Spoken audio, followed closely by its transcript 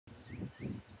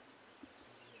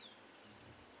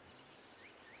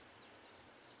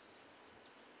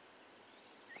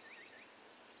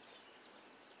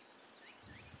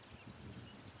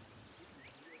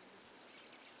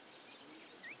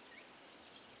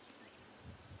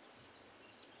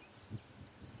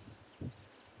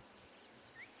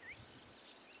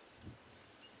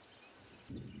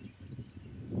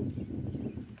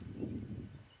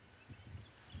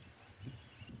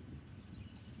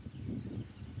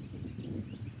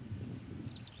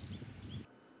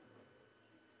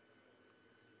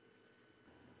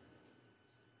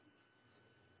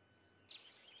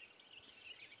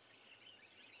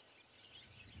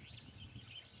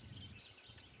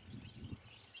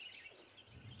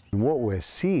And what we're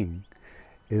seeing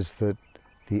is that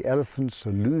the elephants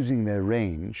are losing their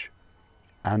range,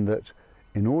 and that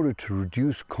in order to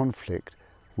reduce conflict,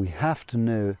 we have to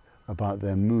know about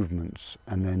their movements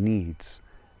and their needs.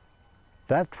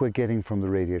 That we're getting from the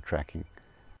radio tracking.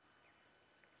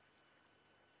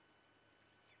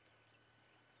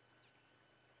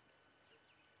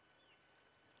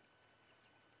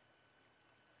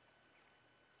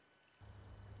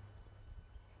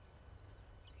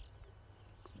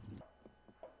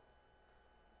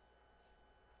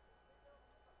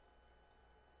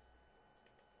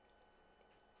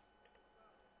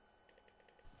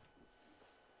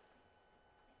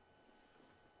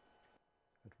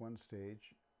 At one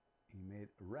stage, he made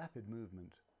a rapid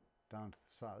movement down to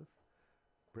the south,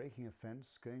 breaking a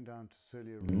fence, going down to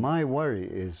Solia. My worry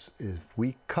is if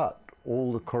we cut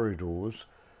all the corridors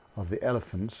of the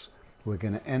elephants, we're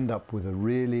going to end up with a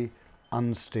really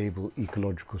unstable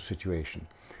ecological situation,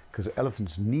 because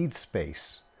elephants need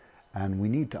space and we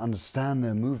need to understand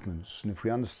their movements. And if we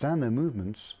understand their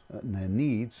movements and their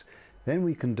needs, then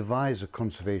we can devise a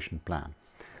conservation plan.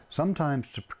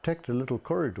 Sometimes to protect a little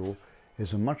corridor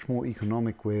is a much more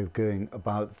economic way of going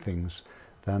about things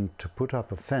than to put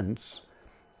up a fence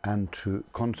and to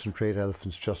concentrate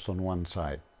elephants just on one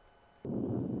side.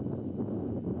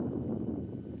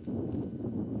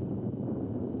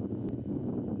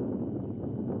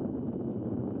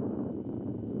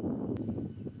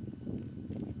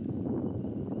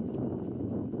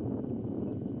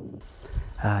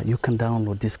 You can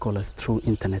download these collars through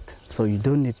internet, so you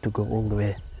don't need to go all the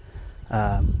way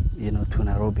to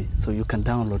Nairobi. So you can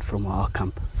download from our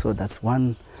camp. So that's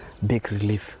one big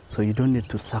relief. So you don't need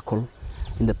to circle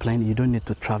in the plane, you don't need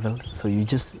to travel. So you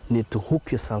just need to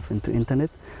hook yourself into internet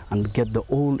and get the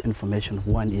whole information of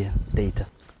 1 year data.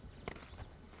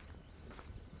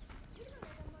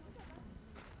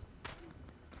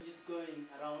 Just going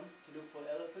around to look for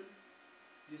elephants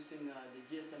using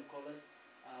the GSM collars,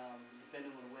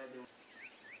 depending on where they are.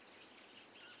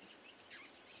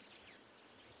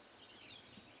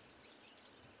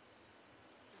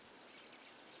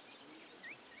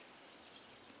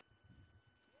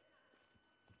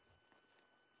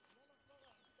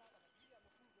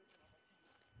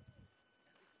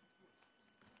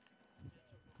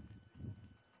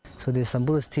 So the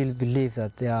Samburu still believe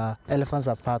that their elephants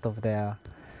are part of their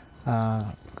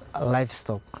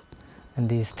livestock, and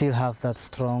they still have that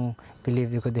strong belief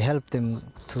because they help them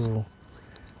to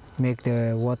make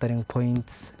the watering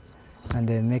points and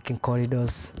they're making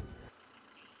corridors.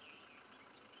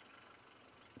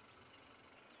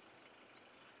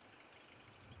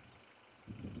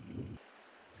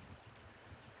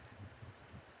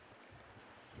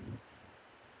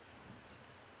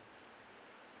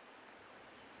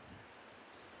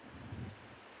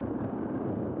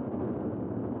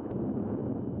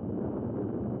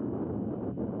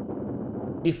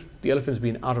 If the elephant's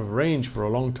been out of range for a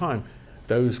long time,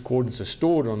 those coordinates are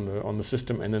stored on the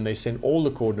system, and then they send all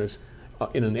the coordinates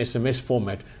in an SMS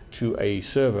format to a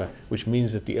server, which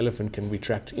means that the elephant can be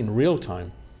tracked in real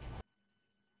time.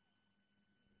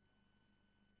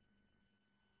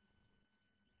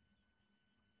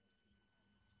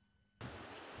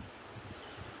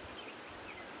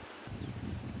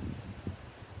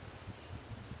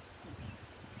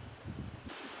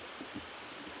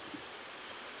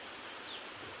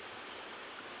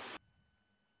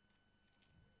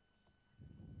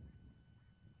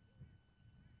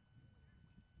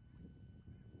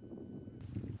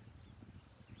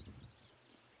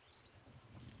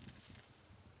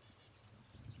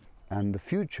 And the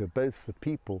future, both for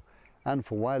people and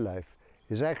for wildlife,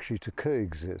 is actually to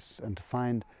coexist and to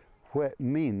find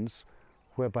means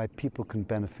whereby people can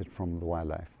benefit from the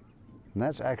wildlife. And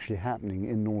that's actually happening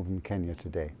in northern Kenya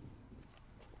today.